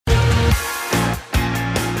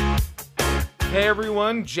Hey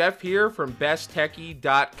everyone, Jeff here from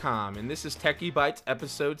BestTechie.com, and this is Techie Bites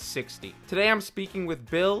episode 60. Today I'm speaking with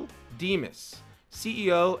Bill Demas,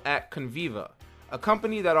 CEO at Conviva, a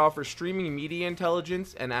company that offers streaming media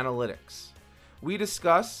intelligence and analytics. We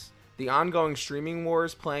discuss the ongoing streaming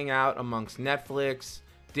wars playing out amongst Netflix,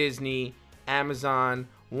 Disney, Amazon,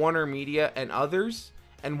 Warner Media, and others,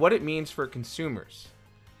 and what it means for consumers.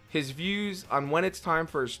 His views on when it's time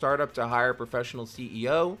for a startup to hire a professional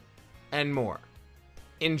CEO, and more.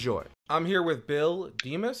 Enjoy. I'm here with Bill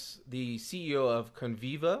Demas, the CEO of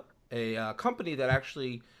Conviva, a company that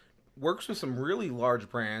actually works with some really large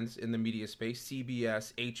brands in the media space,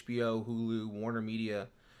 CBS, HBO, Hulu, Warner Media,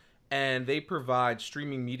 and they provide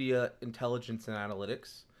streaming media intelligence and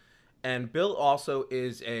analytics. And Bill also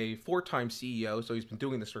is a four-time CEO, so he's been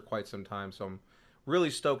doing this for quite some time, so I'm really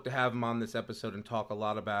stoked to have him on this episode and talk a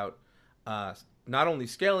lot about not only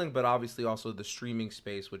scaling, but obviously also the streaming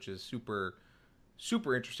space, which is super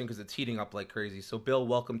interesting because it's heating up like crazy. So, Bill,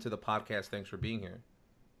 welcome to the podcast. Thanks for being here.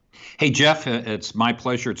 Hey, Jeff, it's my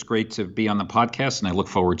pleasure. It's great to be on the podcast, and I look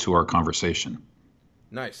forward to our conversation.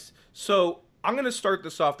 Nice. So, I'm going to start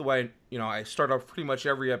this off the way, I start off pretty much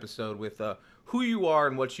every episode with who you are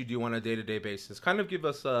and what you do on a day-to-day basis. Kind of give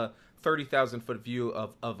us a 30,000-foot view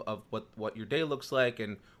of what your day looks like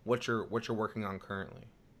and what you're working on currently.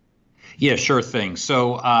 Yeah, sure thing.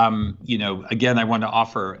 So, again, I want to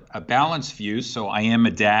offer a balanced view. So I am a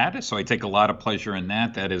dad, so I take a lot of pleasure in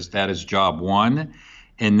that. That is job one.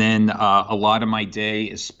 And then a lot of my day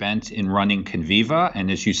is spent in running Conviva. And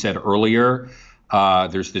as you said earlier,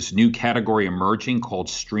 there's this new category emerging called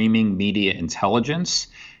streaming media intelligence.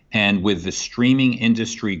 And with the streaming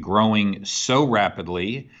industry growing so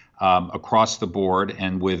rapidly across the board,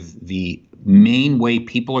 and with the main way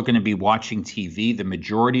people are going to be watching TV, the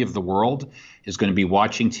majority of the world is going to be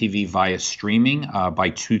watching TV via streaming by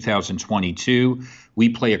 2022. We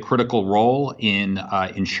play a critical role in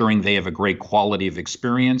ensuring they have a great quality of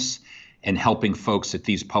experience and helping folks at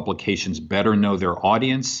these publications better know their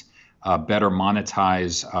audience, better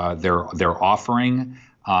monetize their offering,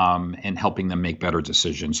 and helping them make better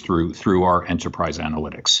decisions through our enterprise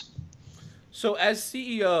analytics. So, as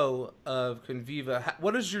CEO of Conviva,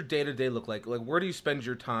 what does your day-to-day look like? Like, where do you spend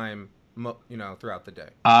your time, throughout the day?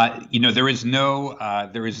 There is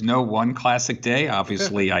no one classic day.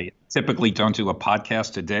 Obviously, I typically don't do a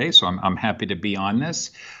podcast a day, so I'm happy to be on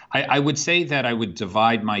this. I would say that I would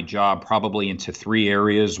divide my job probably into three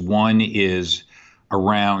areas. One is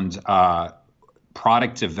around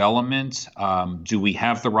product development. Do we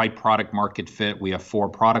have the right product market fit? We have 4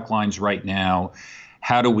 product lines right now.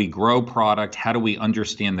 How do we grow product? How do we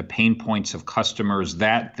understand the pain points of customers?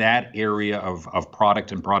 That area of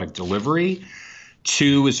product and product delivery.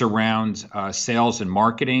 2 is around sales and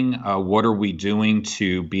marketing. What are we doing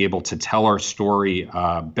to be able to tell our story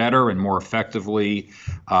better and more effectively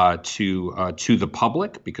to the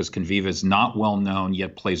public? Because Conviva is not well known,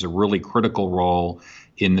 yet plays a really critical role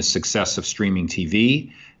in the success of streaming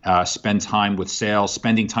TV. Spend time with sales,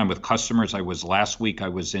 spending time with customers. Last week I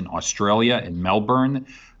was in Australia, in Melbourne,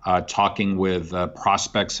 talking with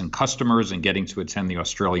prospects and customers and getting to attend the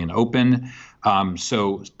Australian Open.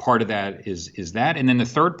 So part of that is that. And then the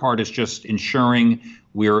third part is just ensuring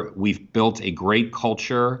we've built a great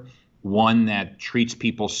culture, one that treats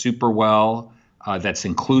people super well, that's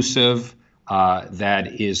inclusive,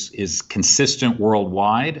 that is consistent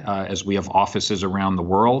worldwide, as we have offices around the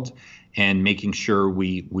world, and making sure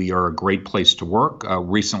we are a great place to work.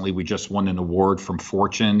 Recently, we just won an award from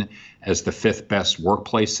Fortune as the 5th best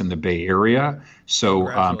workplace in the Bay Area. So,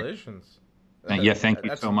 congratulations! Thank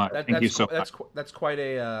you so much. Thank you so much. That's quite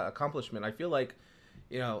a accomplishment. I feel like,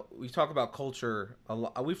 we talk about culture a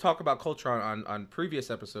lot. We've talked about culture on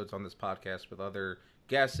previous episodes on this podcast with other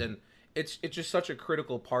guests, and it's just such a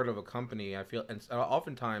critical part of a company. I feel, and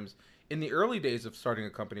oftentimes in the early days of starting a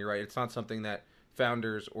company, right, it's not something that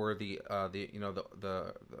founders or the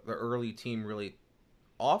early team really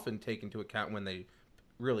often take into account when they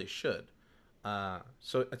really should.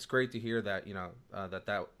 So it's great to hear that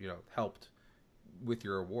that helped with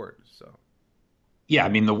your award. So yeah, I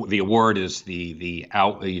mean the award is the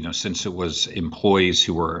out, since it was employees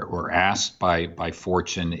who were asked by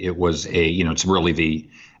Fortune, it was it's really the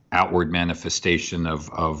outward manifestation of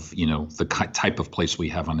the type of place we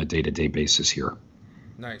have on a day-to-day basis here.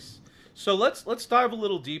 Nice. So let's dive a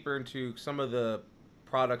little deeper into some of the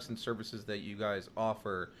products and services that you guys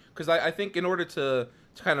offer, because I think in order to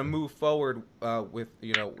kind of move forward with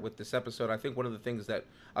this episode, I think one of the things that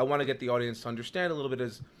I want to get the audience to understand a little bit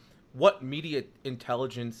is what media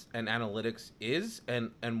intelligence and analytics is,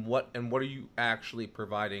 and what are you actually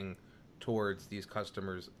providing towards these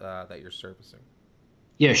customers that you're servicing?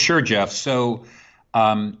 Yeah, sure, Jeff. So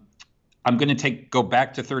um, I'm going to go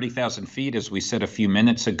back to 30,000 feet, as we said a few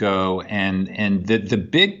minutes ago, and the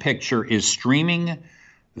big picture is streaming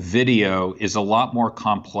video is a lot more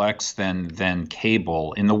complex than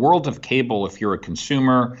cable. In the world of cable, if you're a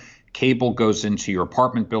consumer, cable goes into your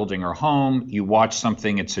apartment building or home, you watch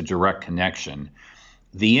something, it's a direct connection.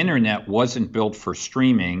 The internet wasn't built for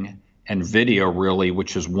streaming and video, really,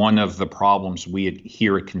 which is one of the problems we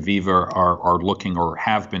here at Conviva are looking or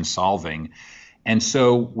have been solving. And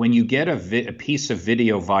so when you get a piece of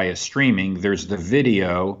video via streaming, there's the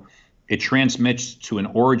video, it transmits to an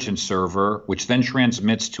origin server, which then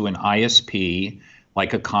transmits to an ISP,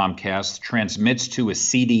 like a Comcast, transmits to a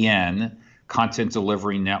CDN, content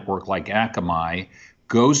delivery network like Akamai,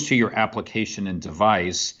 goes to your application and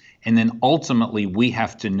device, and then ultimately we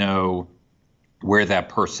have to know where that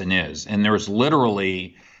person is. And there's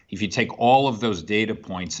literally, if you take all of those data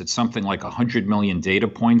points, it's something like 100 million data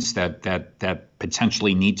points that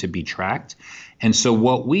potentially need to be tracked. And so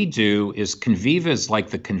what we do is Conviva is like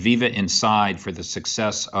the Conviva Inside for the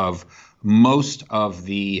success of most of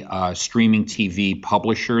the streaming TV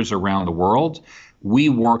publishers around the world. We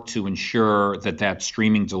work to ensure that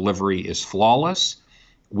streaming delivery is flawless.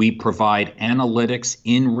 We provide analytics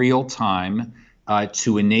in real time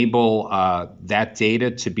to enable that data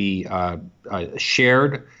to be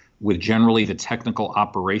shared with generally the technical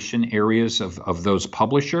operation areas of those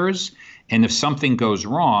publishers. And if something goes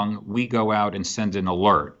wrong, we go out and send an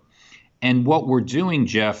alert. And what we're doing,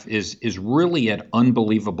 Jeff, is really at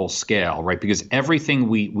unbelievable scale, right? Because everything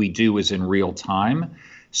we do is in real time.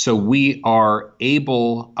 So we are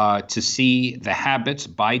able to see the habits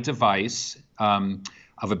by device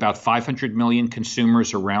of about 500 million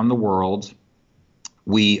consumers around the world.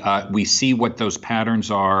 We see what those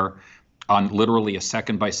patterns are on literally a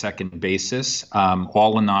second-by-second basis,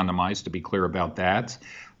 all anonymized, to be clear about that.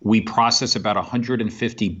 We process about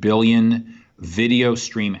 150 billion video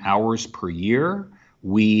stream hours per year.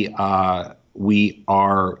 We are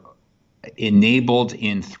enabled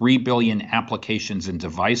in 3 billion applications and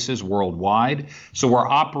devices worldwide. So we're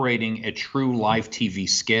operating at true live TV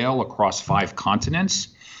scale across 5 continents.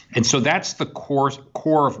 And so that's the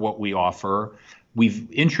core of what we offer.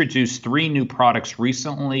 We've introduced 3 new products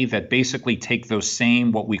recently that basically take those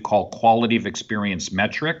same, what we call quality of experience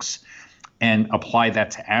metrics, and apply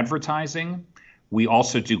that to advertising. We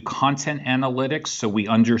also do content analytics, so we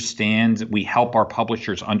help our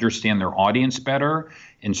publishers understand their audience better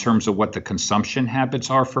in terms of what the consumption habits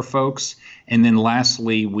are for folks. And then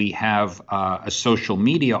lastly, we have a social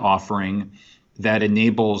media offering that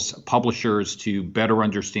enables publishers to better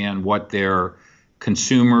understand what their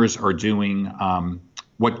consumers are doing,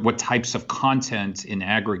 what types of content in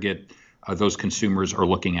aggregate those consumers are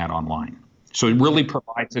looking at online. So it really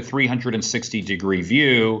provides a 360-degree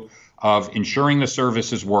view of ensuring the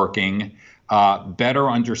service is working, better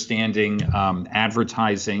understanding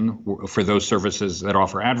advertising for those services that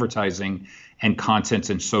offer advertising, and content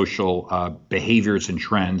and social behaviors and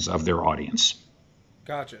trends of their audience.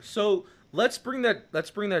 Gotcha. So let's bring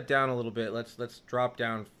that down a little bit. Let's drop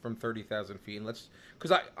down from 30,000 feet, and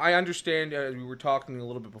because I understand we were talking a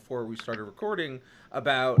little bit before we started recording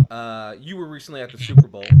about you were recently at the Super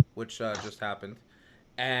Bowl, which just happened,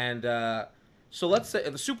 and so let's say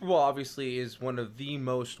the Super Bowl obviously is one of the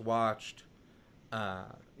most watched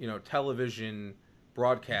television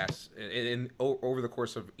broadcasts over the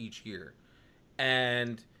course of each year,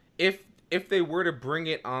 and if they were to bring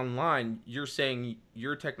it online, you're saying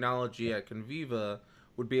your technology at Conviva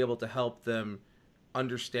would be able to help them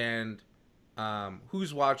understand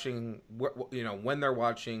who's watching, when they're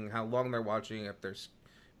watching, how long they're watching, if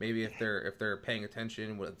they're paying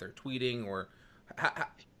attention, if they're tweeting, or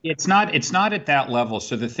It's not at that level.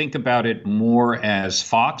 So to think about it more as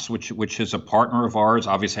Fox, which is a partner of ours.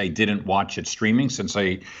 Obviously, I didn't watch it streaming since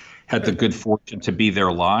I had the good fortune to be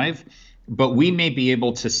there live. But we may be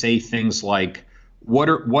able to say things like,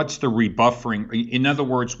 what's the rebuffering? In other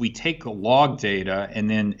words, we take the log data and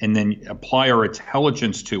then apply our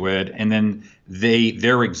intelligence to it, and then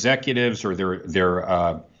their executives or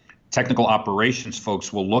their technical operations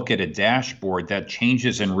folks will look at a dashboard that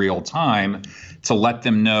changes in real time to let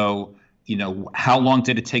them know, how long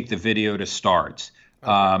did it take the video to start?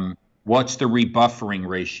 Okay. What's the rebuffering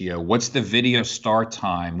ratio? What's the video start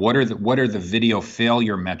time? What are the video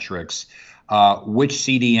failure metrics? Which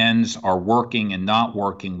CDNs are working and not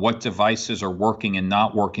working? What devices are working and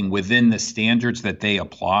not working within the standards that they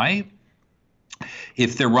apply?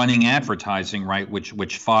 If they're running advertising, right,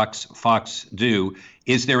 which Fox do,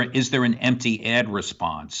 is there an empty ad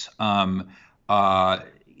response?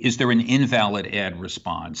 is there an invalid ad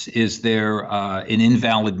response? Is there an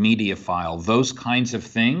invalid media file? Those kinds of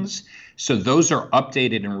things. So those are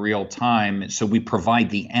updated in real time. So we provide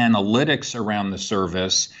the analytics around the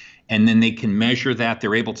service, and then they can measure that.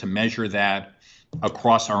 They're able to measure that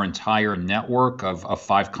across our entire network of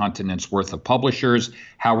 5 continents worth of publishers.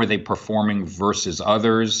 How are they performing versus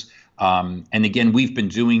others? And again, we've been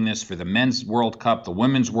doing this for the Men's World Cup, the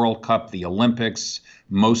Women's World Cup, the Olympics,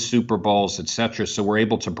 most Super Bowls, et cetera. So we're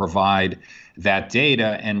able to provide that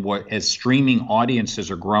data. And as streaming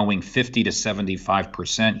audiences are growing 50 to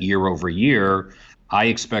 75% year over year, I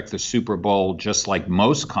expect the Super Bowl, just like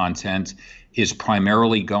most content, is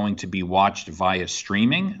primarily going to be watched via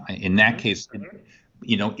streaming. In that case,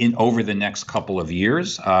 in over the next couple of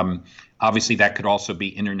years. Obviously, that could also be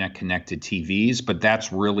internet-connected TVs, but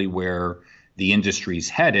that's really where the industry's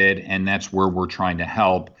headed, and that's where we're trying to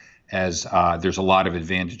help, as there's a lot of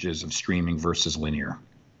advantages of streaming versus linear.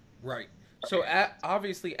 Right. So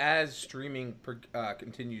obviously, as streaming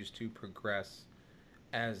continues to progress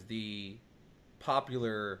as the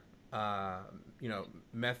popular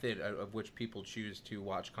method of which people choose to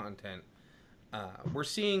watch content, we're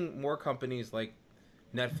seeing more companies like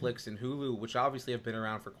Netflix and Hulu, which obviously have been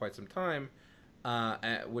around for quite some time,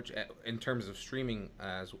 which in terms of streaming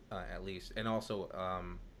at least, and also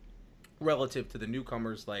relative to the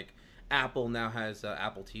newcomers like Apple now has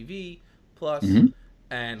Apple TV Plus,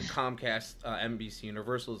 and Comcast, NBC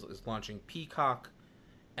Universal is launching Peacock,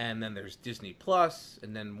 and then there's Disney Plus,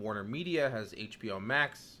 and then Warner Media has HBO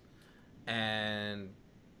Max, and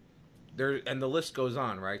the list goes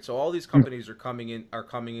on, right? So all these companies are coming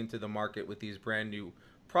into the market with these brand new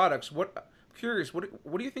products. What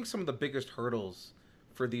do you think some of the biggest hurdles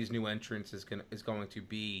for these new entrants is going to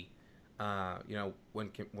be,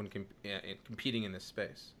 when competing in this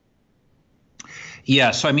space?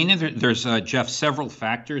 Yeah, so I mean, there's Jeff, several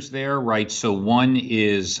factors there, right? So one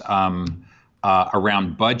is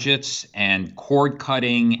around budgets and cord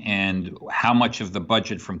cutting and how much of the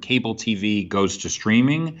budget from cable TV goes to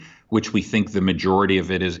streaming, which we think the majority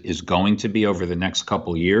of it is going to be over the next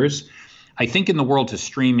couple of years. I think in the world of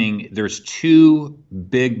streaming, there's 2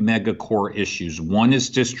 big mega core issues. One is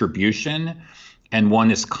distribution and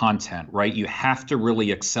one is content, right? You have to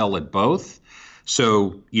really excel at both.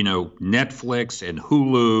 So, Netflix and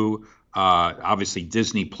Hulu, obviously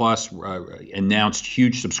Disney Plus announced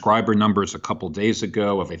huge subscriber numbers a couple days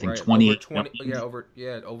ago of, I think, 28 million.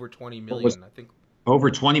 Over 20 million, I think. Over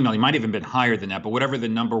 20 million, might have even been higher than that, but whatever the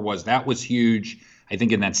number was, that was huge. I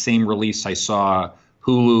think in that same release, I saw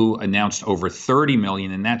Hulu announced over 30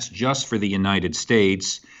 million, and that's just for the United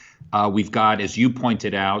States. We've got, as you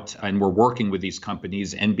pointed out, and we're working with these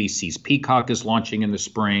companies, NBC's Peacock is launching in the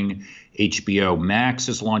spring, HBO Max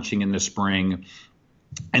is launching in the spring.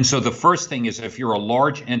 And so the first thing is, if you're a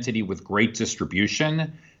large entity with great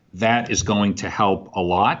distribution, that is going to help a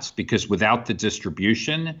lot, because without the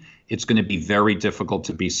distribution, it's going to be very difficult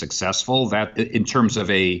to be successful, that in terms of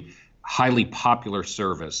a highly popular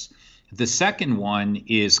service. The second one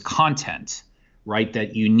is content, right?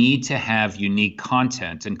 That you need to have unique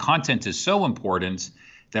content. And content is so important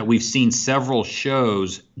that we've seen several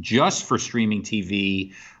shows just for streaming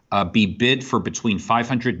TV be bid for between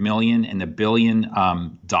 $500 million and $1 billion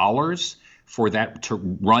for that, to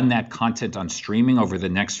run that content on streaming over the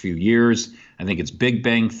next few years. I think it's Big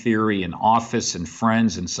Bang Theory and Office and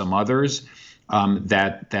Friends and some others.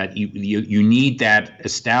 That you need that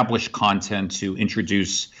established content to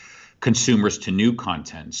introduce consumers to new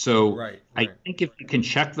content. So right. I think if you can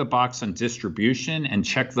check the box on distribution and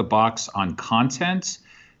check the box on content,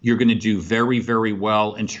 you're going to do very, very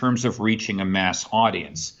well in terms of reaching a mass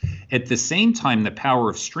audience. At the same time, the power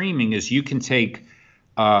of streaming is you can take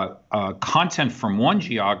content from one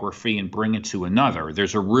geography and bring it to another.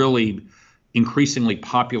 There's a really increasingly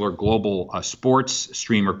popular global sports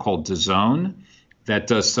streamer called DAZN that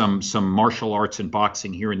does some martial arts and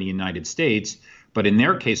boxing here in the United States. But in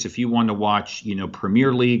their case, if you want to watch,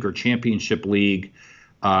 Premier League or Championship League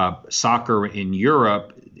soccer in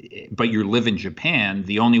Europe, but you live in Japan,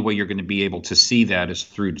 the only way you're going to be able to see that is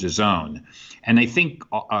through DAZN. And I think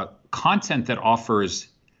content that offers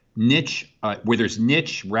niche, where there's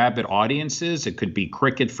niche, rabid audiences, it could be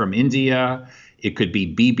cricket from India, it could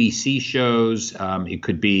be BBC shows, it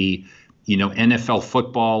could be, NFL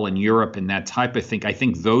football in Europe and that type of thing. I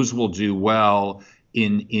think those will do well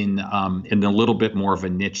in a little bit more of a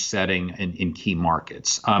niche setting in key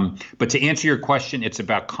markets. But to answer your question, it's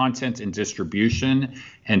about content and distribution,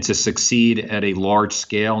 and to succeed at a large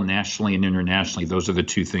scale, nationally and internationally, those are the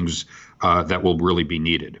 2 things that will really be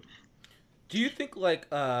needed. Do you think,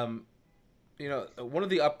 one of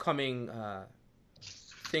the upcoming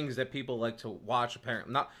things that people like to watch.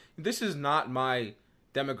 Apparently, not this is not my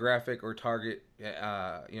demographic or target,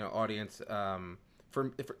 audience. For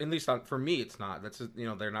at least for me, it's not. That's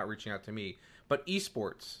they're not reaching out to me. But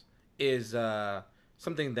esports is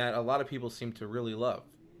something that a lot of people seem to really love,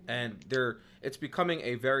 and it's becoming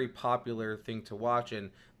a very popular thing to watch. And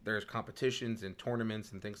there's competitions and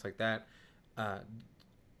tournaments and things like that.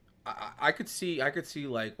 I could see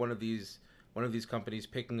like one of these companies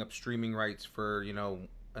picking up streaming rights for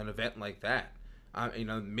an event like that.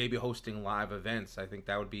 Maybe hosting live events. I think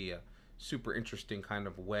that would be a super interesting kind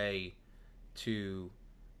of way to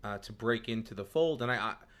break into the fold. And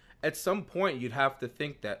I at some point you'd have to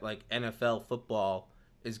think that like NFL football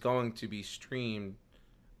is going to be streamed.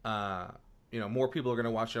 More people are going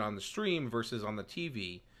to watch it on the stream versus on the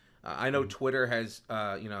TV. I know Twitter has,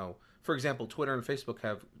 for example, Twitter and Facebook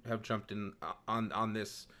have jumped in on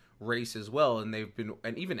this race as well, and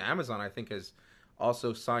and even Amazon, I think, has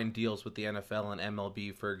also signed deals with the NFL and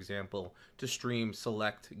MLB, for example, to stream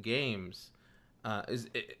select games.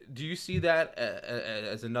 Do you see that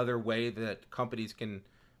as another way that companies can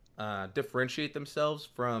differentiate themselves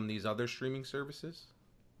from these other streaming services?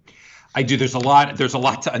 I do. There's a lot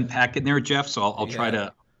to unpack in there, Jeff. So I'll try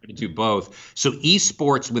to do both. So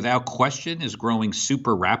esports, without question, is growing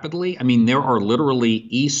super rapidly. I mean, there are literally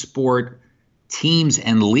esport teams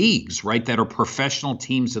and leagues, right, that are professional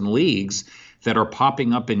teams and leagues that are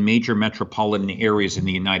popping up in major metropolitan areas in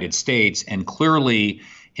the United States. And clearly,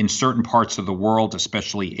 in certain parts of the world,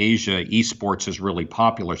 especially Asia, esports is really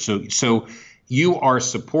popular. So you are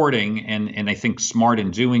supporting, and I think smart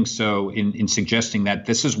in doing so, in suggesting that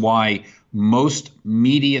this is why most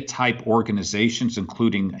media type organizations,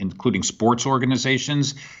 including sports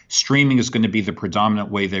organizations, streaming is going to be the predominant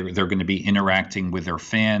way they're going to be interacting with their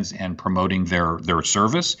fans and promoting their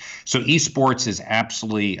service. So esports is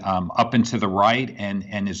absolutely up and to the right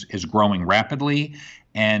and is growing rapidly.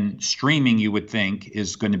 And streaming, you would think,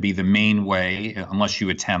 is going to be the main way, unless you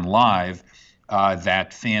attend live,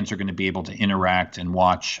 that fans are going to be able to interact and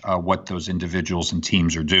watch what those individuals and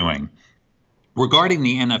teams are doing. Regarding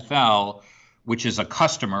the NFL, which is a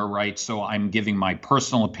customer, right? So I'm giving my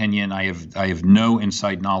personal opinion. I have no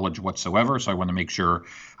inside knowledge whatsoever, so I want to make sure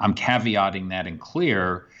I'm caveating that and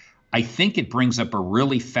clear. I think it brings up a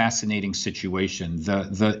really fascinating situation.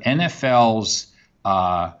 The NFL's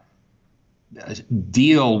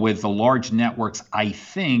deal with the large networks, I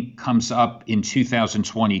think, comes up in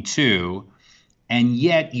 2022. And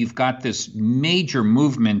yet you've got this major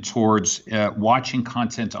movement towards watching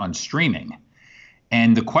content on streaming.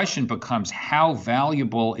 And the question becomes, how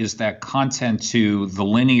valuable is that content to the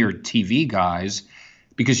linear TV guys?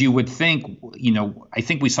 Because you would think, I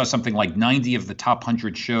think we saw something like 90 of the top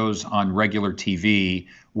 100 shows on regular TV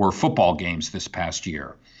were football games this past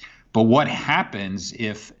year. But what happens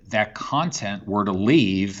if that content were to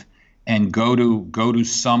leave and go to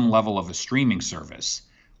some level of a streaming service?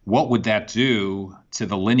 What would that do to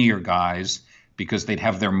the linear guys? Because they'd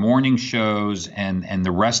have their morning shows and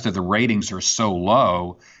the rest of the ratings are so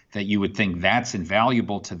low that you would think that's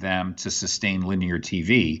invaluable to them to sustain linear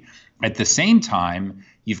TV. At the same time,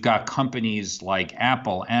 you've got companies like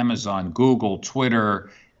Apple, Amazon, Google, Twitter,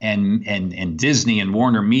 and Disney and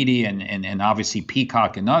Warner Media and obviously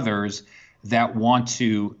Peacock and others that want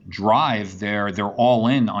to drive their all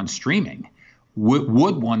in on streaming.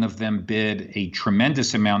 Would one of them bid a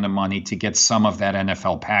tremendous amount of money to get some of that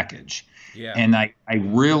NFL package? Yeah. And I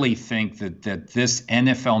really think that this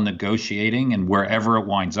NFL negotiating, and wherever it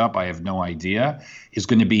winds up, I have no idea, is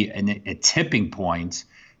going to be a tipping point,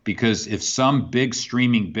 because if some big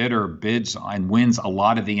streaming bidder bids and wins a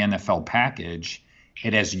lot of the NFL package,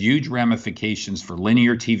 it has huge ramifications for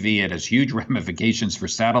linear TV. It has huge ramifications for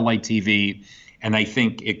satellite TV. And I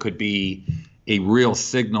think it could be a real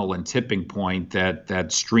signal and tipping point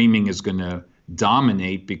that streaming is going to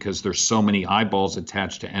dominate, because there's so many eyeballs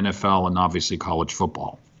attached to NFL and obviously college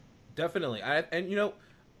football. Definitely.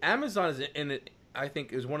 Amazon I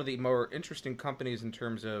think is one of the more interesting companies in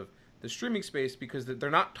terms of the streaming space, because they're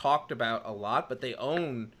not talked about a lot, but they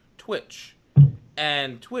own Twitch.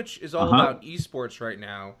 And Twitch is all about esports right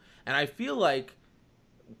now. And I feel like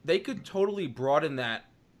they could totally broaden that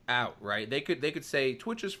out, right? They could say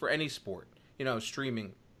Twitch is for any sport,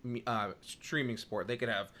 streaming sport. They could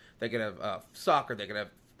have soccer. They could have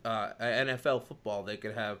NFL football. They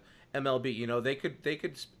could have MLB. They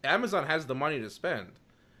could. Amazon has the money to spend,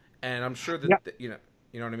 and I'm sure that you know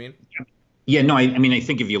what I mean. Yeah, no, I mean, I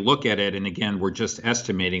think if you look at it, and again, we're just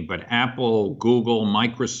estimating, but Apple, Google,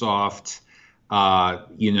 Microsoft,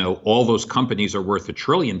 all those companies are worth $1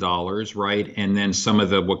 trillion, right? And then some of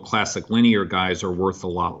the what classic linear guys are worth a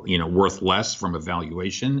lot, worth less from a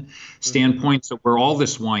valuation standpoint. So where all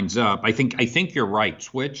this winds up, I think you're right.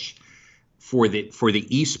 Twitch for the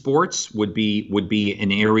esports would be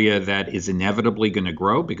an area that is inevitably going to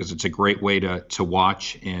grow because it's a great way to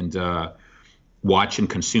watch and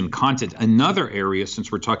consume content. Another area,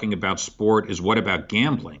 since we're talking about sport, is what about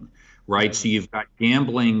gambling? Right. So you've got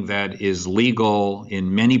gambling that is legal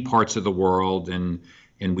in many parts of the world. And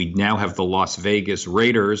we now have the Las Vegas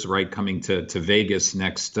Raiders, right, coming to Vegas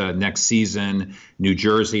next season. New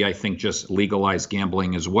Jersey, I think, just legalized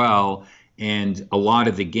gambling as well. And a lot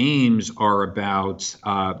of the games are about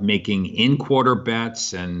making in-quarter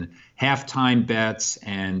bets and halftime bets,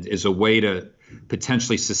 and is a way to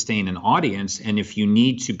potentially sustain an audience. And if you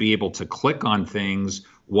need to be able to click on things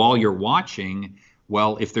while you're watching,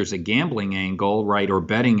 well, if there's a gambling angle, right, or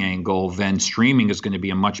betting angle, then streaming is going to be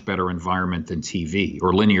a much better environment than TV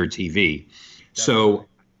or linear TV. Definitely. So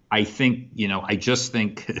I think, I just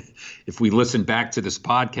think if we listen back to this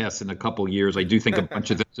podcast in a couple of years, I do think a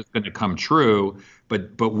bunch of this is going to come true.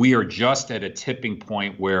 But we are just at a tipping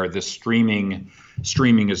point where the streaming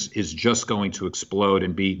is just going to explode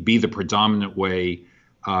and be the predominant way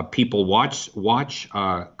people watch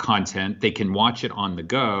content. They can watch it on the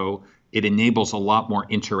go. It enables a lot more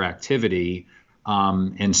interactivity.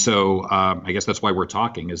 And so I guess that's why we're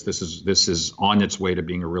talking, is this is on its way to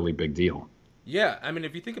being a really big deal. Yeah, I mean,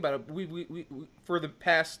 if you think about it, we for the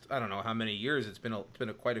past, I don't know how many years, it's been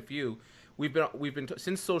quite a few. We've been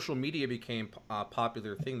since social media became a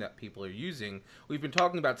popular thing that people are using. We've been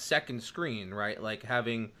talking about second screen, right? Like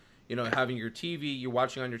having your TV, you're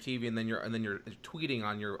watching on your TV, and then you're tweeting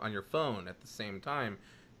on your phone at the same time.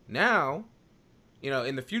 Now,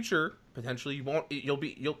 in the future, potentially it'll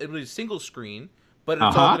be a single screen, but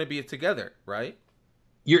it's all going to be together, right?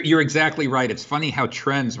 You're exactly right. It's funny how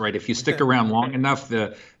trends, right? If you stick around long enough,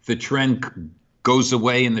 the trend goes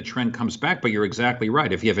away and the trend comes back. But you're exactly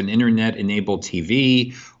right. If you have an internet-enabled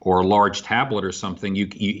TV or a large tablet or something,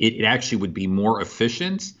 it actually would be more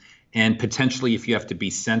efficient. And potentially, if you have to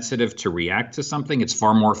be sensitive to react to something, it's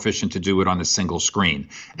far more efficient to do it on a single screen,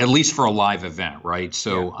 at least for a live event, right?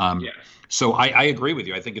 So, So I agree with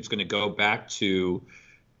you. I think it's going to go back to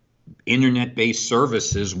internet-based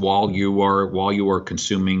services while you are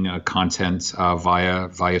consuming content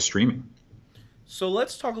via streaming. So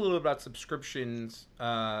let's talk a little bit about subscriptions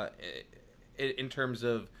in terms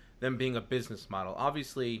of them being a business model.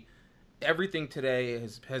 Obviously, everything today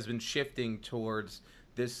has been shifting towards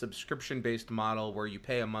this subscription-based model where you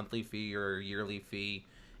pay a monthly fee or a yearly fee,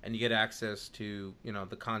 and you get access to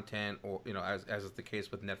the content, or as is the case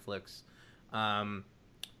with Netflix.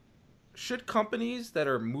 Should companies that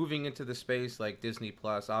are moving into the space like Disney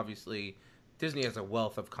Plus, obviously Disney has a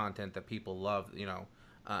wealth of content that people love, and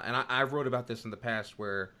I've wrote about this in the past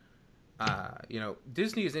where,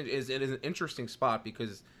 Disney is in an interesting spot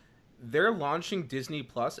because they're launching Disney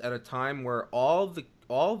Plus at a time where all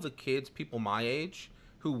the kids, people my age,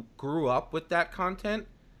 who grew up with that content,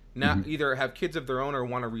 now either have kids of their own or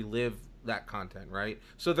want to relive that content, right?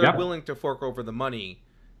 So they're willing to fork over the money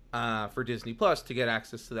for Disney Plus to get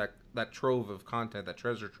access to that trove of content, that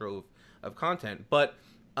treasure trove of content. But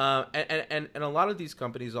and a lot of these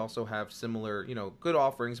companies also have similar, good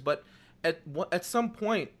offerings. But at some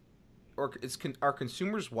point, are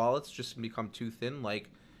consumers' wallets just become too thin? Like,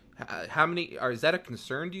 how many is that a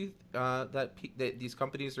concern? Do you that these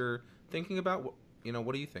companies are thinking about?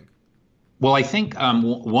 What do you think? Well, I think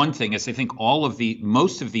one thing is I think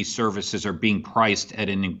most of these services are being priced at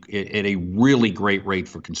a really great rate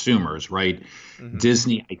for consumers, right?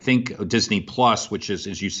 Disney, I think Disney Plus, which is,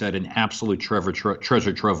 as you said, an absolute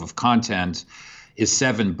treasure trove of content, is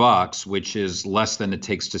 $7, which is less than it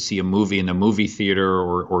takes to see a movie in a movie theater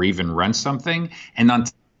or even rent something. And on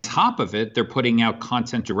top of it, they're putting out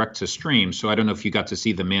content direct to stream. So I don't know if you got to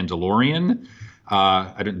see The Mandalorian.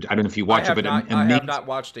 I don't know if you watch it, but I have not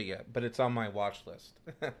watched it yet, but it's on my watch list.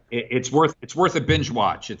 It's worth a binge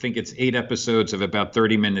watch. I think it's 8 episodes of about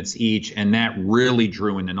 30 minutes each, and that really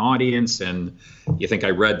drew in an audience. And you think I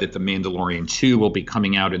read that The Mandalorian 2 will be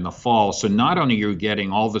coming out in the fall. So not only are you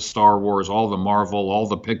getting all the Star Wars, all the Marvel, all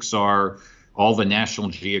the Pixar, all the National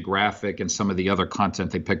Geographic, and some of the other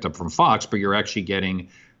content they picked up from Fox, but you're actually getting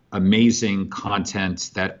amazing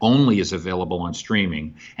content that only is available on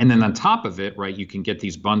streaming. And then on top of it, right, you can get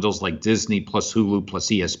these bundles like Disney plus Hulu plus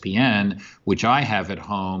ESPN, which I have at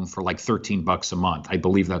home for like $13 a month. I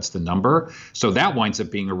believe that's the number. So that winds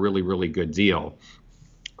up being a really, really good deal.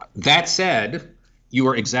 That said, you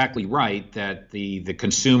are exactly right that the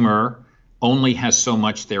consumer only has so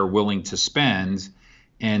much they're willing to spend.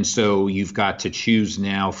 And so you've got to choose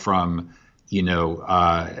now from,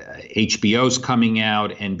 HBO's coming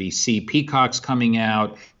out, NBC, Peacock's coming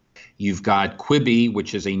out. You've got Quibi,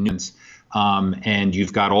 which is a new, and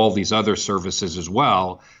you've got all these other services as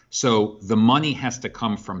well. So the money has to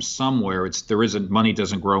come from somewhere. Money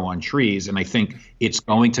doesn't grow on trees, and I think it's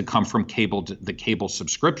going to come from the cable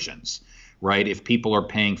subscriptions, right? If people are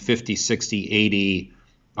paying 50, 60, 80,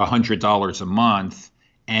 $100 a month,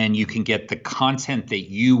 and you can get the content that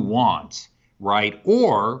you want, right?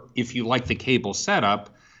 Or if you like the cable setup,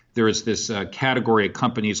 there is this category of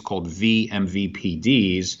companies called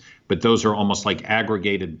vMVPDs, but those are almost like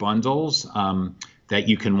aggregated bundles that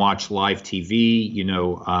you can watch live TV,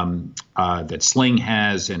 that Sling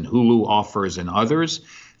has and Hulu offers and others.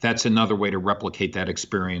 That's another way to replicate that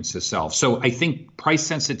experience itself. So I think price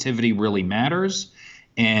sensitivity really matters,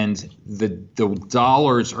 and the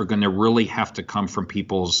dollars are going to really have to come from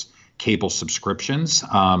people's cable subscriptions.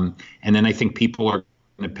 And then I think people are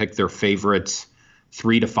going to pick their favorite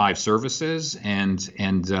 3 to 5 services, and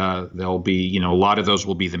there'll be, a lot of those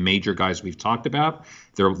will be the major guys we've talked about.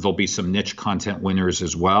 There'll be some niche content winners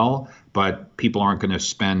as well, but people aren't going to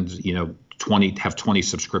spend, 20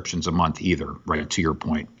 subscriptions a month either, right? To your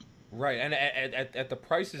point. Right, and at the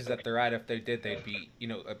prices that they're at, if they did, they'd be,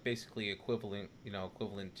 basically equivalent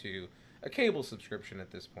to a cable subscription at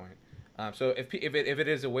this point. So if it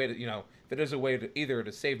is a way to, if it is a way to either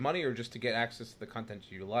to save money or just to get access to the content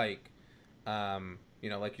you like,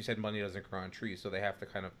 like you said, money doesn't grow on trees, so they have to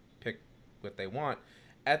kind of pick what they want.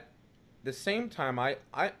 At the same time,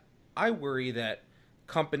 I worry that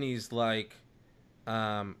companies like,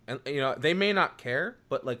 and they may not care,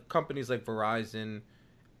 but like companies like Verizon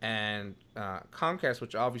and Comcast,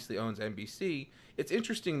 which obviously owns NBC, it's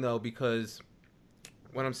interesting though, because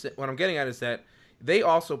what I'm getting at is that they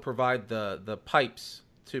also provide the pipes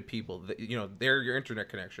to people. They're your internet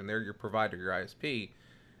connection, they're your provider, your ISP,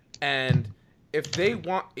 and if they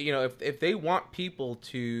want, if they want people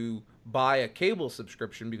to buy a cable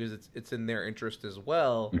subscription because it's in their interest as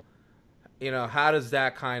well, how does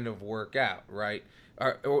that kind of work out, right?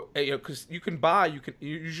 Or because you can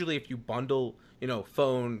usually if you bundle,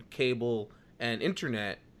 phone, cable, and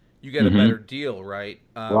internet, you get a better deal, right?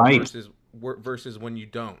 Right. Versus when you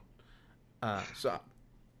don't. So,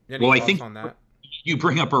 any Well, I thoughts think on that? you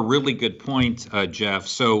bring up a really good point, Jeff.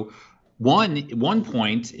 So one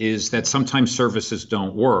point is that sometimes services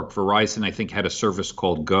don't work. Verizon, I think, had a service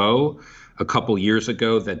called Go a couple years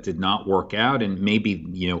ago that did not work out, and maybe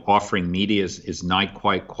offering media is not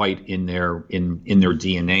quite in their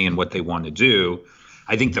DNA and what they want to do.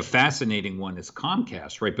 I think the fascinating one is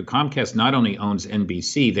Comcast, right? But Comcast not only owns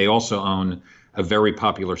NBC, they also own a very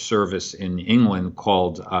popular service in England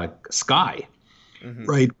called Sky,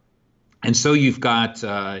 right? And so you've got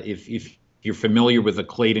if you're familiar with the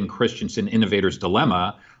Clayton Christensen Innovator's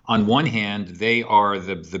Dilemma, on one hand, they are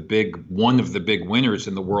one of the big winners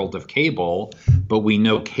in the world of cable, but we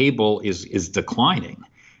know cable is declining.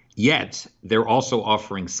 Yet they're also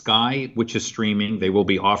offering Sky, which is streaming. They will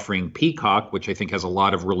be offering Peacock, which I think has a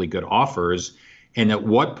lot of really good offers. And at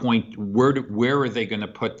what point, where are they going to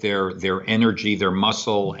put their energy, their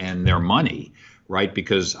muscle, and their money, right?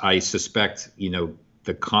 Because I suspect,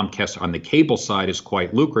 the Comcast on the cable side is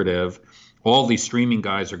quite lucrative. All these streaming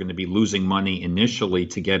guys are going to be losing money initially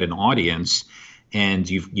to get an audience, and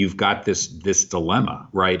you've got this dilemma,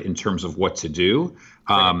 right, in terms of what to do. It's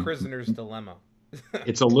like a prisoner's dilemma.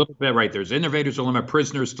 It's a little bit right. There's innovator's dilemma,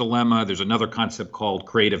 prisoner's dilemma. There's another concept called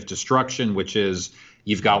creative destruction, which is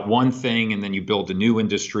you've got one thing and then you build a new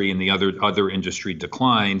industry and the other industry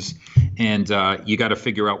declines, and you got to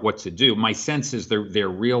figure out what to do. My sense is they're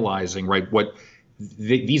realizing, right,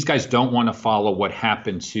 these guys don't want to follow what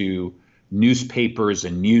happened to newspapers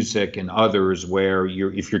and music and others, where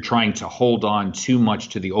if you're trying to hold on too much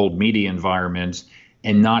to the old media environment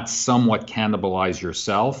and not somewhat cannibalize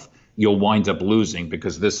yourself, you'll wind up losing,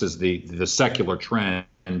 because this is the secular trend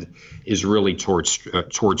is really towards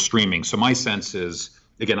streaming. So my sense is,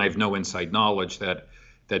 again, I have no inside knowledge, that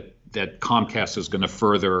Comcast is going to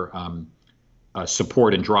further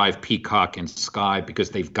support and drive Peacock and Sky, because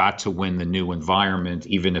they've got to win the new environment,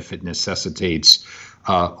 even if it necessitates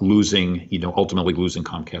ultimately losing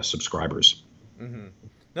Comcast subscribers. Mm-hmm.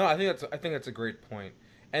 No, I think that's a great point,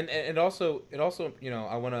 and it also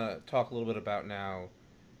I want to talk a little bit about now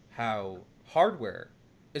how hardware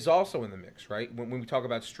is also in the mix, right? When we talk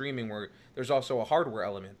about streaming, where there's also a hardware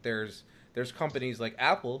element. There's companies like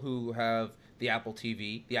Apple who have the Apple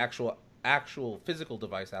TV, the actual physical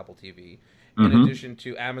device Apple TV. In addition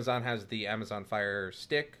to Amazon has the Amazon Fire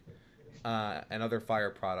Stick and other Fire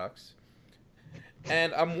products.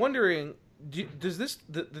 And I'm wondering, does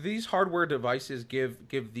these hardware devices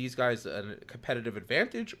give these guys a competitive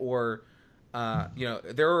advantage, or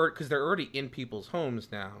they're already in people's homes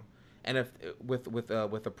now, and if with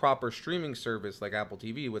a proper streaming service like Apple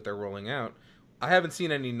TV, what they're rolling out, I haven't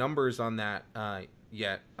seen any numbers on that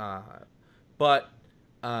yet, but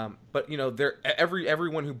they're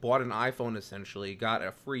everyone who bought an iPhone essentially got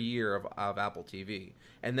a free year of Apple TV,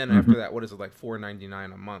 and then Hmm. after that, what is it, like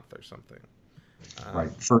 $4.99 a month or something? Right.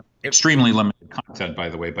 Um, For if extremely limited content, by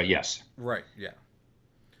the way, but yes. Right, yeah.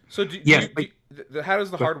 So Yes. how does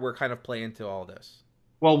the hardware kind of play into all this?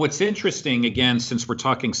 Well, what's interesting, again, since we're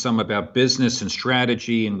talking some about business and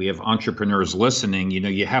strategy and we have entrepreneurs listening,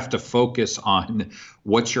 you have to focus on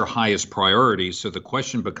what's your highest priority. So the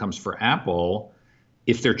question becomes for Apple,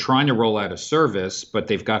 if they're trying to roll out a service, but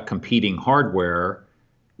they've got competing hardware,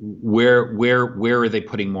 where are they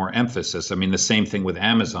putting more emphasis? I mean, the same thing with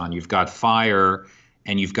Amazon. You've got Fire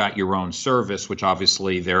and you've got your own service, which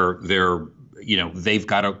obviously they've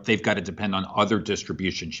got to depend on other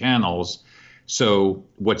distribution channels. So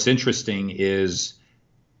what's interesting is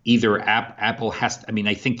either Apple has, I mean,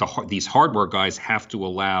 I think these hardware guys have to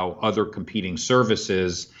allow other competing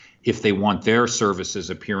services if they want their services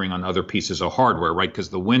appearing on other pieces of hardware, right? Because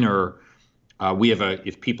the winner,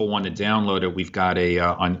 if people want to download it, we've got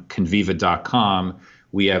on Conviva.com,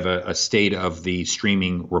 we have a state of the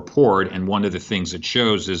streaming report. And one of the things it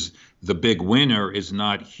shows is the big winner is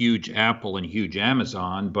not huge Apple and huge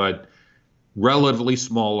Amazon, but relatively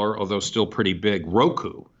smaller, although still pretty big,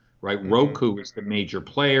 Roku, right? Mm-hmm. Roku is the major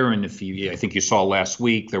player, and I think you saw last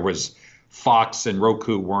week there was Fox and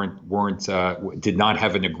Roku did not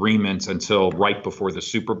have an agreement until right before the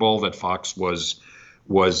Super Bowl that Fox was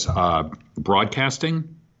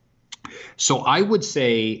broadcasting. So I would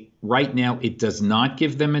say right now it does not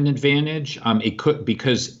give them an advantage. It could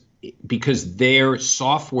because their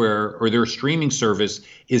software or their streaming service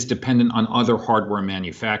is dependent on other hardware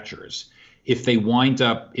manufacturers. If they wind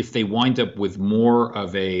up with more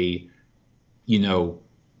of a,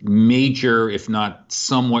 major, if not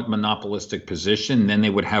somewhat monopolistic position, then they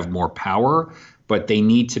would have more power. But they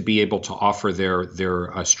need to be able to offer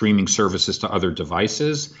their streaming services to other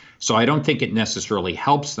devices. So I don't think it necessarily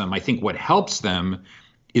helps them. I think what helps them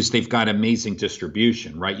is they've got amazing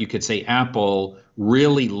distribution, right? You could say Apple,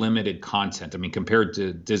 really limited content. I mean, compared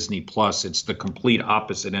to Disney Plus, it's the complete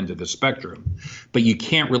opposite end of the spectrum. But you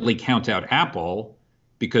can't really count out Apple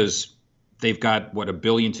because they've got, 1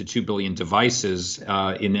 billion to 2 billion devices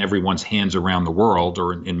in everyone's hands around the world,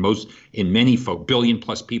 or in many billion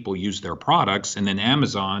plus people use their products. And then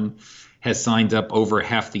Amazon has signed up over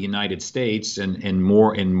half the United States and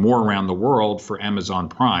more around the world for Amazon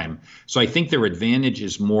Prime. So I think their advantage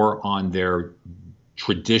is more on their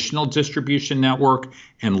traditional distribution network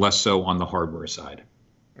and less so on the hardware side.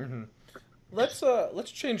 Mm-hmm.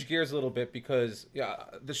 Let's change gears a little bit, because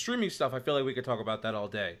the streaming stuff, I feel like we could talk about that all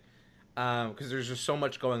day, because there's just so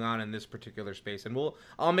much going on in this particular space, and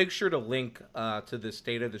I'll make sure to link to the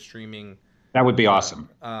state of the streaming. That would be awesome.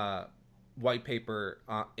 White paper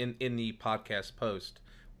in the podcast post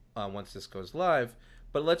once this goes live.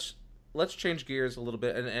 But let's change gears a little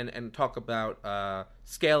bit and talk about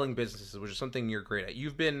scaling businesses, which is something you're great at.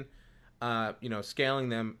 You've been scaling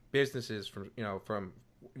them businesses from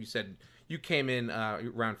you said you came in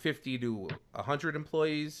around 50 to 100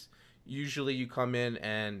 employees. Usually you come in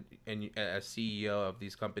and as CEO of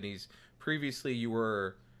these companies. Previously you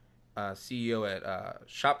were CEO at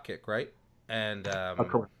Shopkick, right? And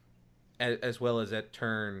Correct. as well as at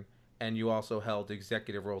Turn, and you also held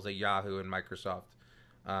executive roles at Yahoo and Microsoft.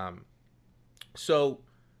 So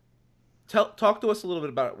talk to us a little bit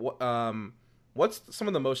about what's some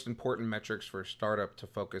of the most important metrics for a startup to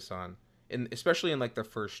focus on, especially in like the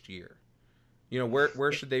first year.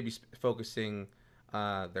 Where should they be focusing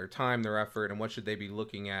their time, their effort, and what should they be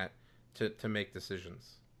looking at to make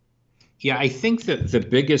decisions? Yeah, I think that the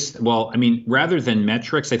biggest, rather than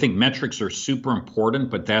metrics, I think metrics are super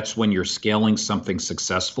important, but that's when you're scaling something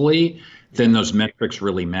successfully, then those metrics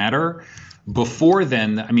really matter. Before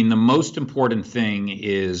then, the most important thing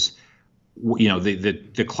is,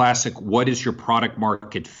 the classic, what is your product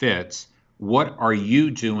market fit? What are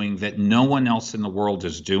you doing that no one else in the world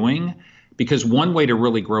is doing? Because one way to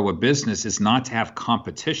really grow a business is not to have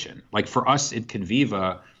competition. Like for us at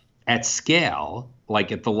Conviva, at scale,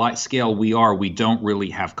 like at the scale we don't really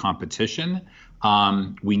have competition.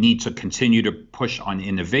 We need to continue to push on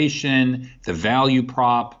innovation, the value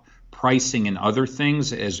prop, pricing, and other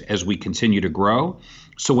things as we continue to grow.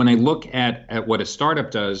 So when I look at what a startup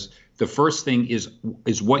does, the first thing is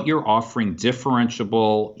what you're offering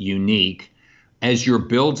differentiable, unique, as you're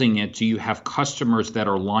building it, do you have customers that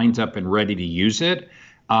are lined up and ready to use it?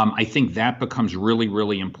 I think that becomes really,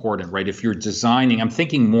 really important, right? If you're designing, I'm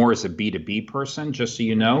thinking more as a B2B person, just so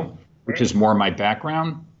you know, which is more my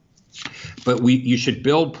background. But you should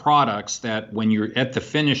build products that when you're at the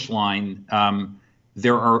finish line,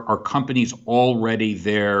 there are companies already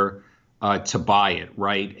there to buy it,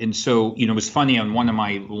 right? And so, it was funny on one of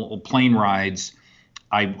my little plane rides,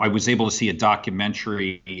 I was able to see a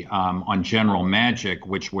documentary on General Magic,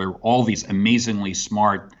 which were all these amazingly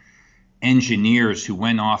smart engineers who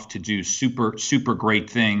went off to do super, super great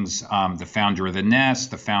things. The founder of the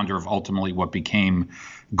Nest, the founder of ultimately what became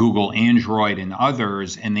Google Android and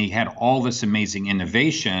others, and they had all this amazing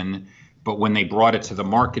innovation. But when they brought it to the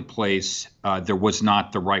marketplace, there was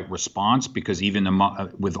not the right response, because even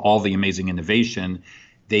with all the amazing innovation,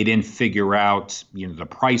 they didn't figure out, the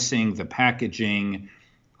pricing, the packaging,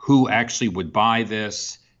 who actually would buy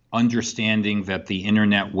this, understanding that the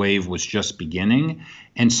internet wave was just beginning.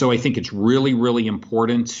 And so I think it's really, really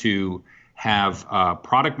important to have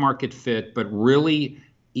product market fit, but really,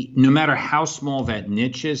 no matter how small that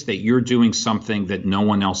niche is, that you're doing something that no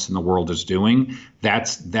one else in the world is doing.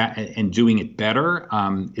 And doing it better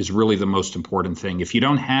is really the most important thing. If you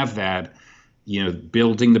don't have that,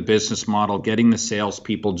 building the business model, getting the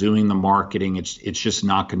salespeople, doing the marketing, it's just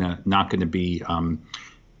not gonna be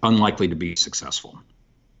unlikely to be successful.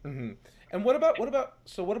 Mm-hmm. And what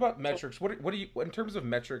about metrics? What do you, in terms of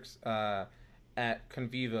metrics at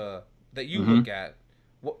Conviva that you look at?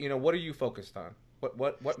 What are you focused on?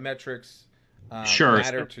 What metrics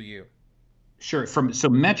matter to you? Sure. So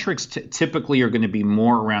metrics typically are going to be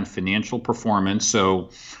more around financial performance. So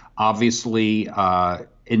obviously,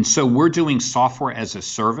 and so we're doing software as a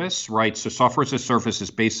service, right? So software as a service is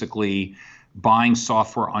basically buying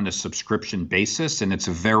software on a subscription basis, and it's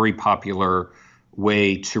a very popular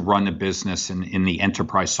way to run a business in the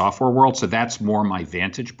enterprise software world. So that's more my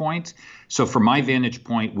vantage point. So from my vantage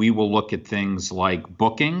point, we will look at things like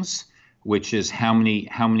bookings, which is how many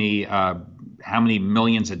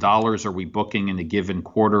millions of dollars are we booking in a given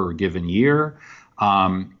quarter or given year.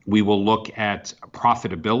 We will look at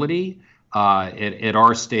profitability. At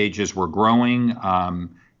our stage, as we're growing,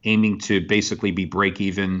 aiming to basically be break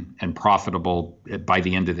even and profitable by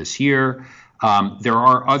the end of this year. There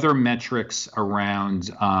are other metrics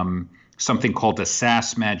around something called a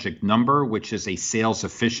SaaS magic number, which is a sales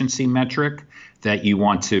efficiency metric that you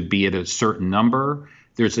want to be at a certain number.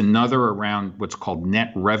 There's another around what's called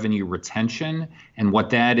net revenue retention. And what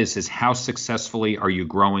that is how successfully are you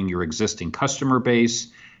growing your existing customer base?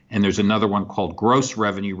 And there's another one called gross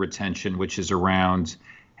revenue retention, which is around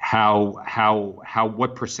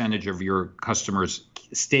what percentage of your customers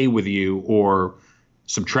stay with you, or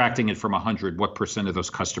subtracting it from 100, what percent of those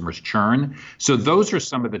customers churn. So those are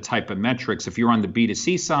some of the type of metrics. If you're on the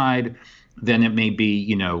B2C side, then it may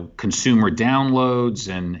be, consumer downloads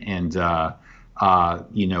and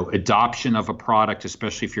adoption of a product,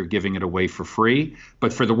 especially if you're giving it away for free.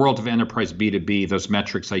 But for the world of enterprise B2B, those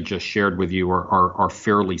metrics I just shared with you are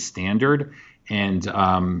fairly standard.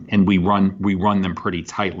 And we run them pretty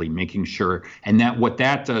tightly, making sure. And what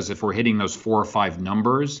that does, if we're hitting those 4 or 5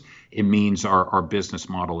 numbers, it means our business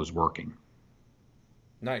model is working.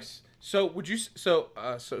 Nice. So so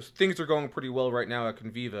things are going pretty well right now at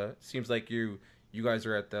Conviva. Seems like you guys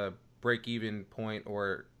are at the break even point,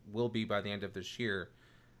 or will be by the end of this year.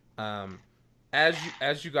 As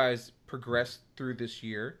you guys progress through this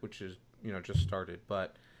year, which is just started,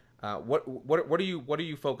 but what are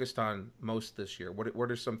you focused on most this year? What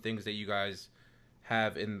are some things that you guys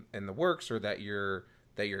have in the works, or that you're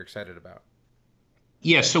excited about?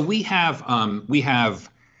 Yeah, so we have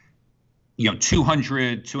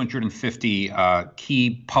 250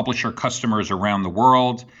 key publisher customers around the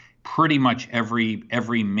world. Pretty much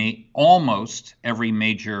almost every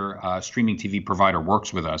major streaming TV provider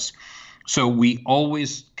works with us. So we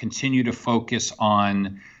always continue to focus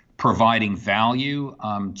on providing value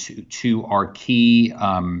to our key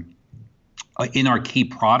in our key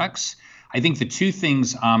products. I think the two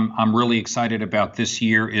things I'm really excited about this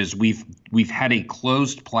year is we've had a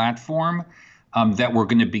closed platform that we're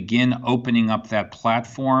going to begin opening up that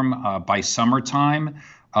platform by summertime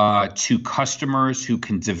to customers who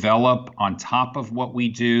can develop on top of what we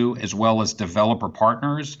do, as well as developer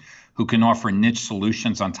partners who can offer niche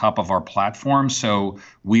solutions on top of our platform. So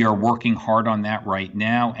we are working hard on that right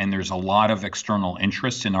now, and there's a lot of external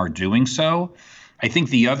interest in our doing so. I think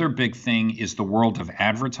the other big thing is the world of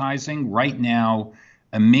advertising. Right now,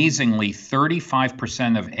 Amazingly,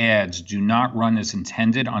 35% of ads do not run as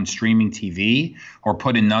intended on streaming TV, or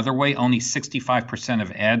put another way, only 65%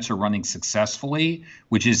 of ads are running successfully,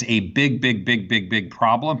 which is a big, big, big, big, big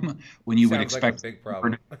problem when you would Sounds like a expect big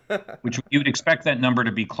problem. which you would expect that number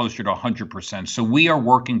to be closer to 100%. So we are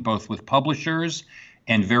working both with publishers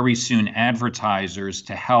and very soon advertisers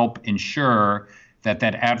to help ensure that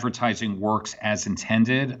advertising works as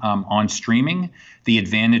intended on streaming. The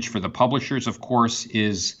advantage for the publishers, of course,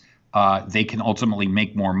 is they can ultimately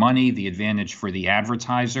make more money. The advantage for the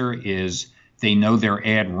advertiser is they know their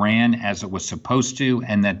ad ran as it was supposed to,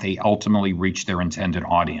 and that they ultimately reach their intended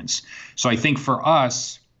audience. So I think for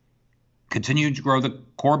us, continue to grow the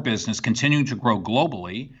core business, continue to grow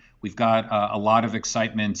globally. We've got a lot of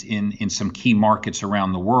excitement in some key markets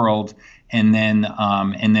around the world, and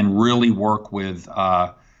then really work with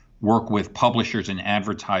publishers and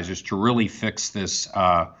advertisers to really fix this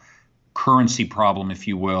currency problem, if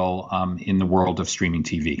you will, in the world of streaming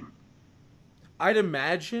TV. I'd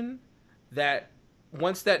imagine that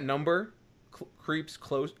once that number creeps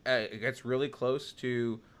close, it gets really close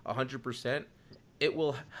to 100%, it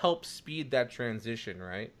will help speed that transition,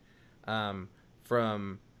 right?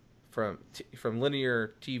 From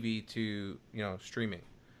linear TV to streaming.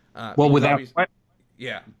 Well, without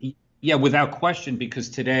yeah, yeah, without question, because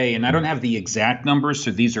today, and I don't have the exact numbers,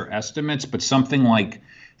 so these are estimates, but something like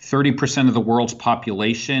 30% of the world's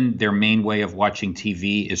population, their main way of watching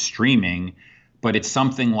TV is streaming, but it's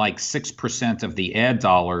something like 6% of the ad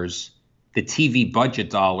dollars, the TV budget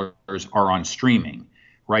dollars, are on streaming,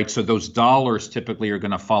 right? So those dollars typically are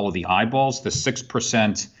going to follow the eyeballs. The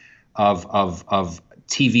 6% of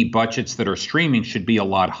TV budgets that are streaming should be a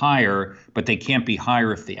lot higher, but they can't be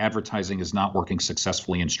higher if the advertising is not working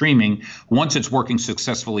successfully in streaming. Once it's working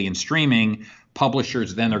successfully in streaming,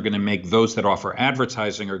 publishers then are going to make, those that offer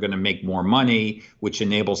advertising are going to make more money, which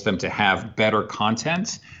enables them to have better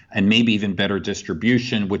content and maybe even better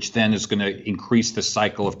distribution, which then is going to increase the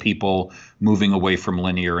cycle of people moving away from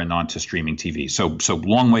linear and onto streaming TV. So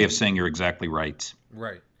long way of saying you're exactly right.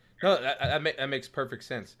 right. No, that makes perfect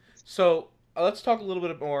sense. So let's talk a little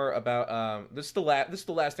bit more about this is the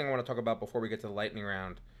last thing I want to talk about before we get to the lightning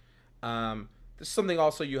round. This is something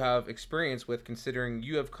also you have experience with, considering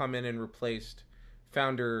you have come in and replaced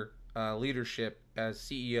founder leadership as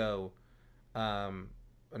CEO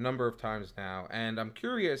a number of times now, and I'm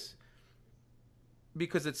curious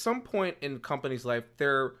because at some point in company's life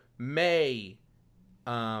there may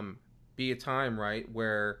be a time, right,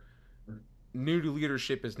 where new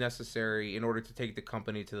leadership is necessary in order to take the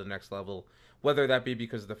company to the next level, whether that be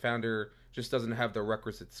because the founder just doesn't have the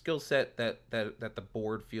requisite skill set that the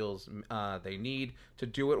board feels they need to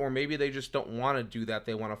do it, or maybe they just don't want to do that.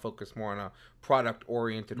 They want to focus more on a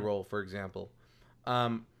product-oriented role, for example.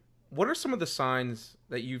 What are some of the signs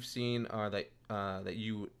that you've seen that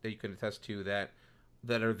you can attest to that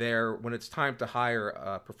are there when it's time to hire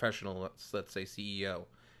a professional, let's say CEO?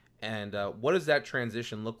 And what does that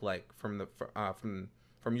transition look like from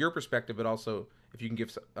your perspective, but also if you can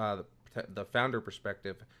give the founder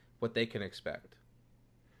perspective, what they can expect?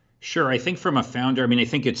 Sure. I think from a founder, I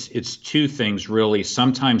think it's two things really.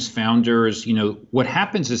 Sometimes founders, what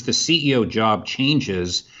happens is the CEO job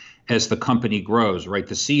changes as the company grows, right?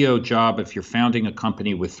 The CEO job, if you're founding a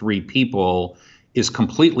company with 3 people, is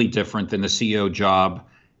completely different than the CEO job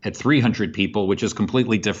at 300 people, which is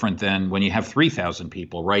completely different than when you have 3,000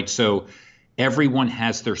 people, right? So everyone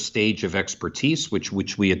has their stage of expertise, which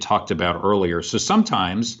we had talked about earlier. So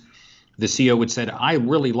sometimes the CEO would say, I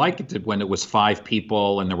really liked it when it was 5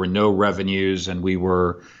 people and there were no revenues and we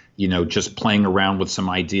were, just playing around with some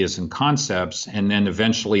ideas and concepts. And then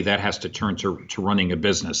eventually that has to turn to running a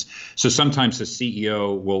business. So sometimes the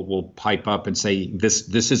CEO will pipe up and say,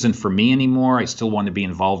 this isn't for me anymore. I still want to be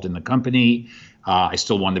involved in the company. I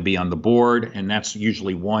still want to be on the board. And that's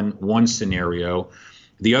usually one scenario.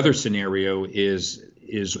 The other scenario is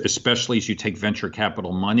especially as you take venture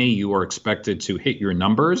capital money, you are expected to hit your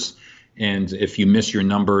numbers. And if you miss your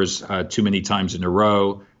numbers too many times in a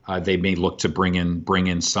row, they may look to bring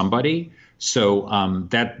in somebody. So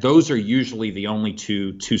those are usually the only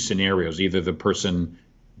two scenarios. Either the person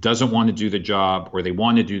doesn't want to do the job, or they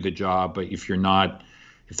want to do the job, but if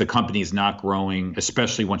the company is not growing,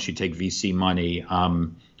 especially once you take VC money,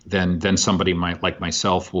 then somebody like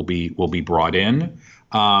myself will be brought in.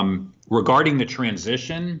 Regarding the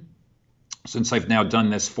transition, since I've now done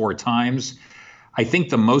this 4 times, I think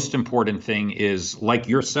the most important thing is, like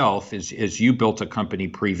yourself, is you built a company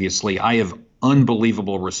previously. I have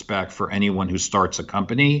unbelievable respect for anyone who starts a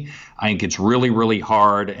company. I think it's really, really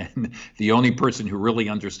hard. And the only person who really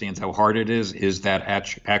understands how hard it is that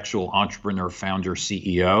actual entrepreneur, founder,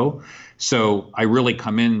 CEO. So I really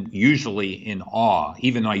come in usually in awe,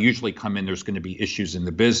 even though I usually come in, there's going to be issues in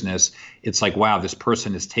the business. It's like, wow, this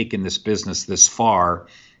person has taken this business this far.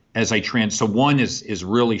 So one is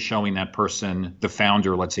really showing that person, the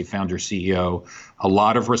founder, let's say founder CEO, a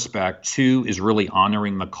lot of respect. Two is really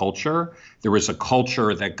honoring the culture. There was a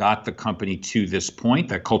culture that got the company to this point.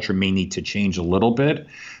 That culture may need to change a little bit,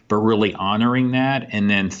 but really honoring that. And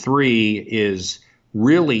then three is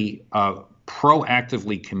really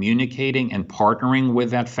proactively communicating and partnering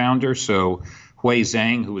with that founder. So Hui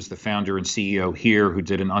Zhang, who was the founder and CEO here, who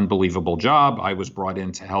did an unbelievable job. I was brought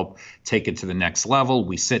in to help take it to the next level.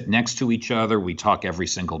 We sit next to each other. We talk every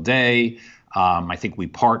single day. I think we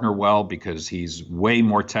partner well because he's way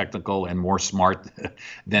more technical and more smart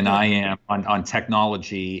than I am on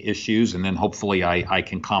technology issues. And then hopefully I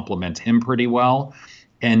can complement him pretty well.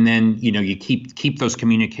 And then, you keep those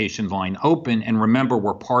communication line open. And remember,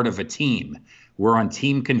 we're part of a team. We're on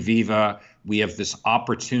Team Conviva. We have this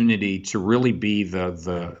opportunity to really be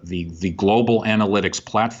the global analytics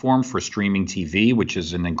platform for streaming TV, which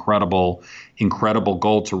is an incredible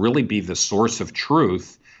goal to really be the source of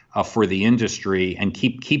truth for the industry, and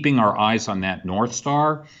keeping our eyes on that North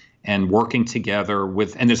Star and working together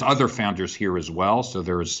with. And there's other founders here as well. So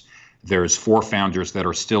there's 4 founders that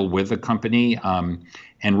are still with the company,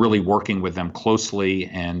 and really working with them closely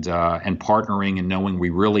and partnering and knowing we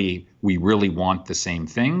really want the same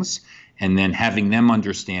things. And then having them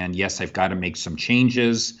understand, yes, I've got to make some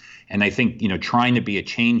changes. And I think, trying to be a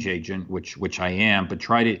change agent, which I am, but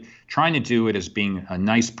trying to do it as being a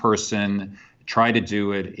nice person, try to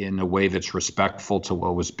do it in a way that's respectful to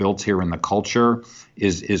what was built here in the culture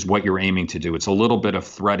is what you're aiming to do. It's a little bit of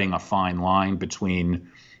threading a fine line between,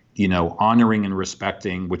 honoring and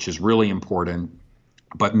respecting, which is really important,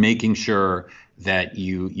 but making sure that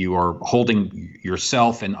you are holding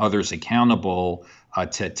yourself and others accountable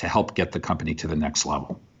to help get the company to the next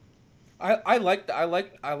level. I like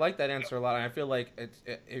that answer a lot. And I feel like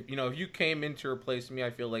if you came in to replace me, I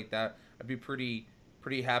feel like that I'd be pretty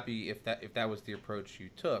happy if that was the approach you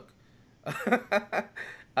took.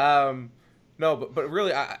 No, but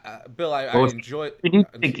really, Bill, I enjoy.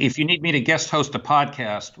 If you need me to guest host a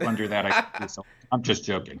podcast under that, I can do so. I'm just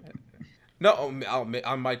joking. No,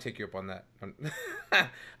 I might take you up on that.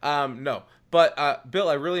 No, but Bill,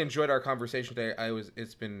 I really enjoyed our conversation today.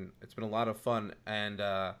 It's been a lot of fun, and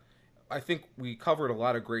I think we covered a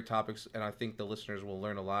lot of great topics, and I think the listeners will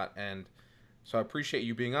learn a lot. And so I appreciate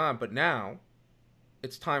you being on. But now,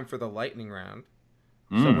 it's time for the lightning round.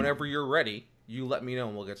 So whenever you're ready, you let me know,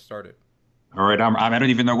 and we'll get started. All right, I don't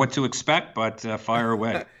even know what to expect, but fire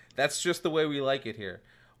away. That's just the way we like it here.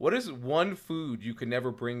 What is one food you can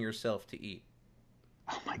never bring yourself to eat?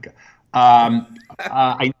 Oh my God.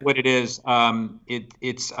 I know what it is.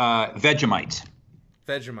 It's Vegemite.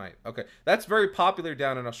 Vegemite. Okay. That's very popular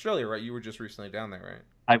down in Australia, right? You were just recently down there, right?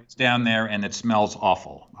 I was down there and it smells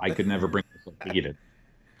awful. I could never bring myself to eat it.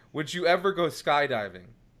 Would you ever go skydiving?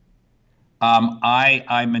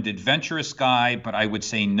 I'm an adventurous guy, but I would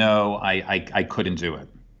say no, I couldn't do it.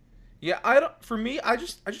 Yeah, I don't. For me, I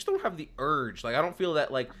just don't have the urge. Like, I don't feel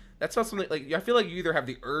that like that's not something like I feel like you either have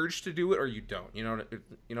the urge to do it or you don't. You know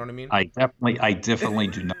what I mean? I definitely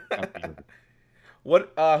do not have the urge.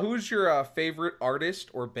 What? Who's your favorite artist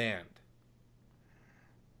or band?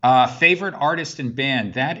 Favorite artist and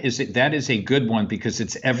band. That is a good one because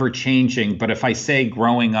it's ever changing. But if I say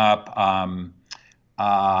growing up,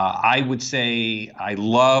 I would say I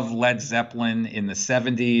love Led Zeppelin in the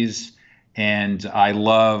 70s. And I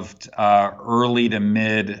loved early to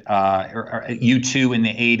mid U2 in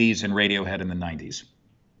the 80s and Radiohead in the 90s.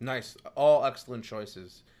 Nice, all excellent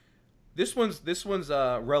choices. This one's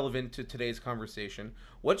relevant to today's conversation.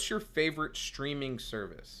 What's your favorite streaming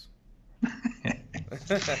service? I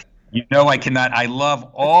cannot. I love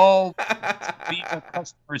all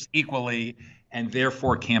customers equally, and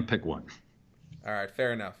therefore can't pick one. All right,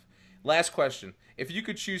 fair enough. Last question. If you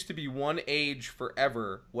could choose to be one age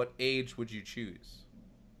forever, what age would you choose?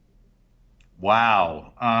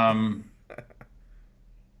 Wow.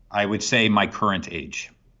 I would say my current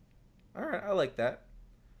age. All right, I like that.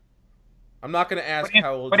 I'm not going to ask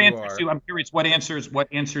how old you are. I'm curious, what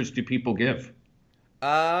answers do people give?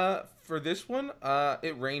 For this one,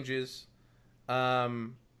 it ranges. Off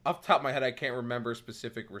the top of my head, I can't remember a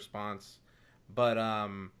specific response, but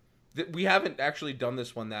we haven't actually done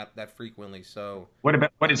this one that frequently. So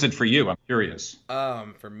what is it for you? I'm curious.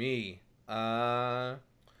 For me,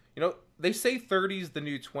 they say 30 is the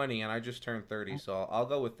new 20, and I just turned 30, so I'll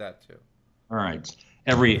go with that too. All right.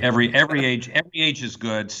 Every age is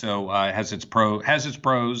good. So has its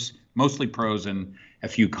pros, mostly pros, and a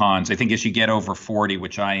few cons. I think as you get over 40,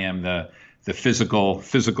 which I am, the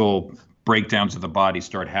physical breakdowns of the body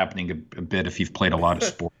start happening a bit if you've played a lot of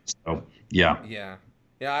sports. So yeah. Yeah.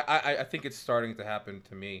 I think it's starting to happen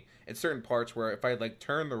to me in certain parts where if I like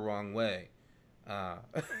turn the wrong way, I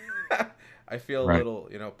feel a little,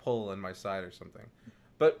 pull in my side or something.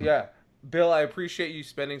 But yeah, Bill, I appreciate you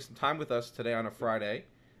spending some time with us today on a Friday.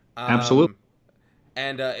 Absolutely.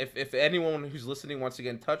 And if anyone who's listening wants to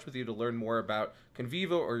get in touch with you to learn more about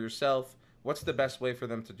Conviva or yourself, what's the best way for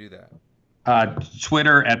them to do that?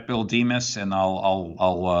 Twitter at Bill Demas, and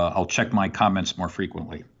I'll check my comments more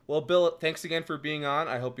frequently. Well, Bill, thanks again for being on.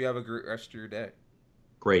 I hope you have a great rest of your day.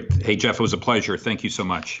 Great. Hey, Jeff, it was a pleasure. Thank you so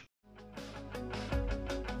much.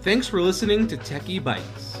 Thanks for listening to Techie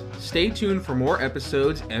Bites. Stay tuned for more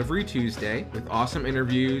episodes every Tuesday with awesome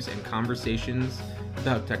interviews and conversations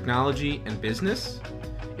about technology and business.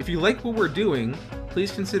 If you like what we're doing,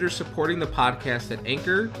 please consider supporting the podcast at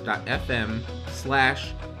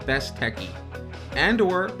anchor.fm/besttechie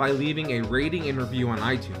and/or by leaving a rating and review on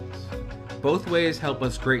iTunes. Both ways help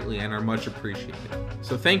us greatly and are much appreciated.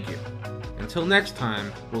 So thank you. Until next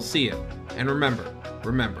time, we'll see you. And remember,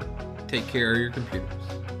 take care of your computers.